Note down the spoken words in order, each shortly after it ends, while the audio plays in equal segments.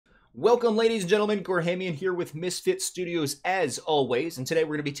Welcome, ladies and gentlemen. Gorhamian here with Misfit Studios as always, and today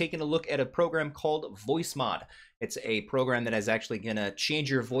we're going to be taking a look at a program called Voicemod. It's a program that is actually going to change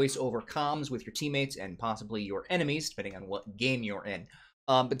your voice over comms with your teammates and possibly your enemies, depending on what game you're in.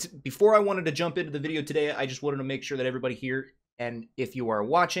 Before I wanted to jump into the video today, I just wanted to make sure that everybody here, and if you are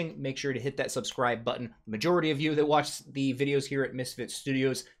watching, make sure to hit that subscribe button. The majority of you that watch the videos here at Misfit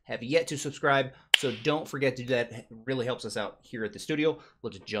Studios have yet to subscribe, so don't forget to do that. It really helps us out here at the studio. We'll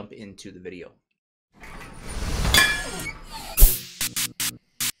just jump into the video.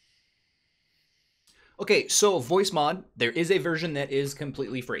 Okay, so Voicemod, there is a version that is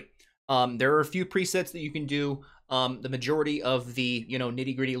completely free. There are a few presets that you can do. The majority of the,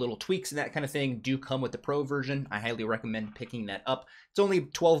 nitty-gritty little tweaks and that kind of thing do come with the pro version. I highly recommend picking that up. It's only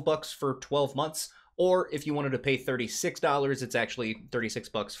 $12 for 12 months, or if you wanted to pay $36, it's actually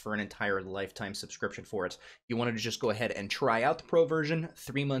 $36 for an entire lifetime subscription for it. If you wanted to just go ahead and try out the pro version,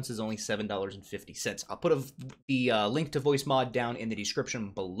 3 months is only $7.50. I'll put the link to Voicemod down in the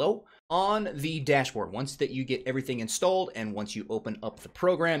description below. On the dashboard, once that you get everything installed and once you open up the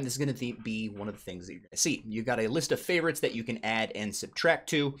program, this is going to be one of the things that you're going to see. You've got a list of favorites that you can add and subtract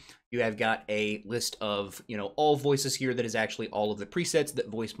to. You have got a list of, all voices here that is actually all of the presets that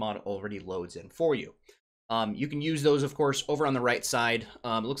Voicemod already loads in for you. You can use those, of course, over on the right side.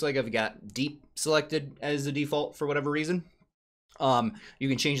 It looks like I've got deep selected as the default for whatever reason. You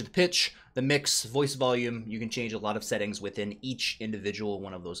can change the pitch, the mix, voice volume. You can change a lot of settings within each individual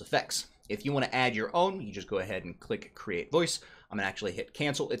one of those effects. If you want to add your own, you just go ahead and click Create Voice. I'm going to actually hit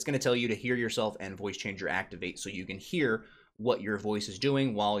Cancel. It's going to tell you to hear yourself and Voice Changer activate so you can hear what your voice is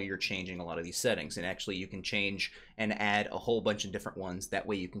doing while you're changing a lot of these settings. And actually, you can change and add a whole bunch of different ones. That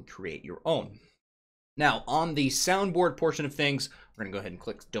way you can create your own. Now, on the soundboard portion of things, we're going to go ahead and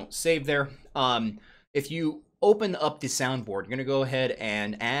click Don't Save there. If you open up the soundboard, you're going to go ahead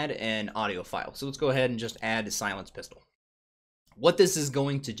and add an audio file. So let's go ahead and just add a silence pistol. What this is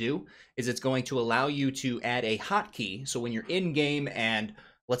going to do is it's going to allow you to add a hotkey. So when you're in game and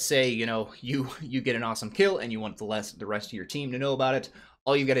let's say, you get an awesome kill and you want the rest of your team to know about it,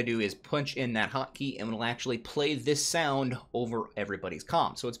 all you got to do is punch in that hotkey and it'll actually play this sound over everybody's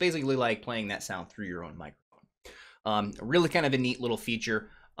comm. So it's basically like playing that sound through your own microphone. Really kind of a neat little feature.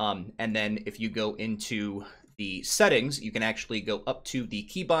 And then if you go into the settings, you can actually go up to the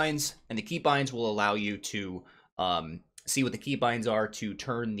keybinds, and the keybinds will allow you to see what the keybinds are to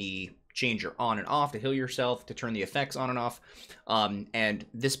turn the changer on and off, to heal yourself, to turn the effects on and off. And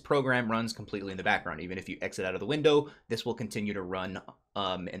this program runs completely in the background. Even if you exit out of the window, this will continue to run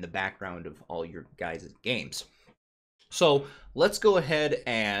in the background of all your guys' games. So let's go ahead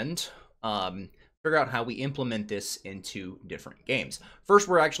and figure out how we implement this into different games. First,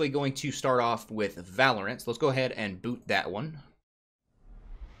 we're actually going to start off with Valorant. So let's go ahead and boot that one.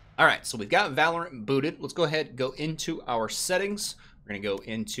 All right, so we've got Valorant booted. Let's go ahead and go into our settings. We're going to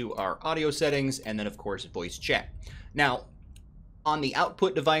go into our audio settings and then, of course, voice chat. Now, on the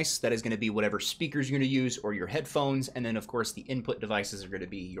output device, that is going to be whatever speakers you're going to use or your headphones. And then, of course, the input devices are going to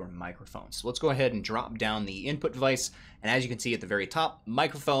be your microphones. So let's go ahead and drop down the input device. And as you can see at the very top,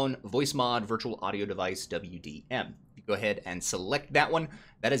 microphone, Voicemod, virtual audio device, WDM. You go ahead and select that one.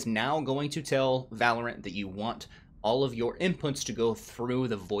 That is now going to tell Valorant that you want all of your inputs to go through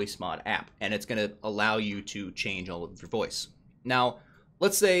the Voicemod app. And it's going to allow you to change all of your voice. Now,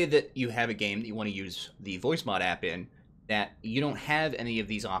 let's say that you have a game that you want to use the Voicemod app in, that you don't have any of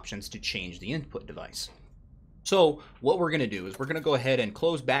these options to change the input device. So what we're going to do is we're going to go ahead and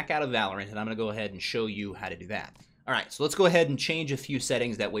close back out of Valorant, and I'm going to go ahead and show you how to do that. All right, so let's go ahead and change a few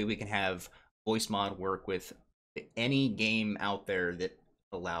settings. That way we can have Voicemod work with any game out there that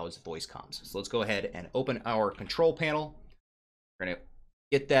allows voice comms. So let's go ahead and open our control panel. We're going to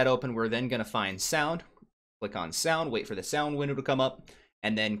get that open. We're then going to find sound. Click on sound, wait for the sound window to come up,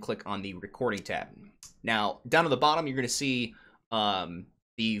 and then click on the recording tab. Now, down at the bottom, you're going to see the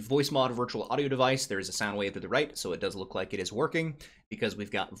Voicemod virtual audio device. There's a sound wave to the right, so it does look like it is working because we've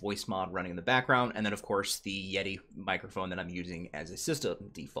got Voicemod running in the background, and then, of course, the Yeti microphone that I'm using as a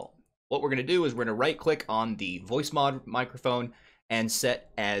system default. What we're going to do is we're going to right-click on the Voicemod microphone and set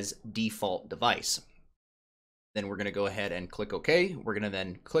as default device. Then we're going to go ahead and click OK. We're going to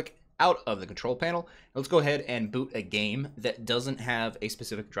then click out of the control panel. Let's go ahead and boot a game that doesn't have a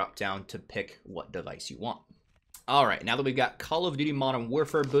specific drop down to pick what device you want. All right, now that we've got Call of Duty Modern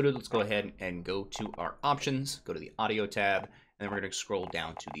Warfare booted, let's go ahead and go to our options, go to the audio tab, and then we're going to scroll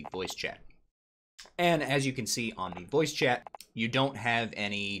down to the voice chat. And as you can see on the voice chat, you don't have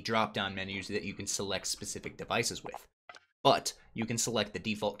any drop down menus that you can select specific devices with. But you can select the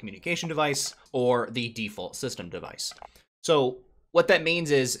default communication device or the default system device. So what that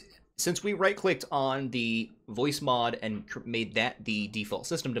means is since we right-clicked on the Voicemod and made that the default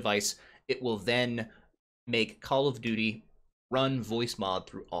system device, it will then make Call of Duty run Voicemod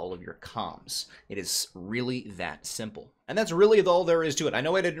through all of your comms. It is really that simple. And that's really all there is to it. I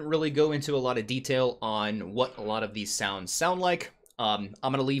know I didn't really go into a lot of detail on what a lot of these sounds sound like. I'm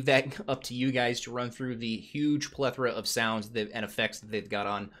going to leave that up to you guys to run through the huge plethora of sounds and effects that they've got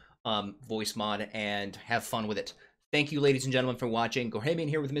on Voicemod and have fun with it. Thank you, ladies and gentlemen, for watching. Gorhamian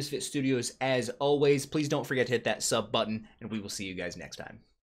here with Misfit Studios. As always, please don't forget to hit that sub button, and we will see you guys next time.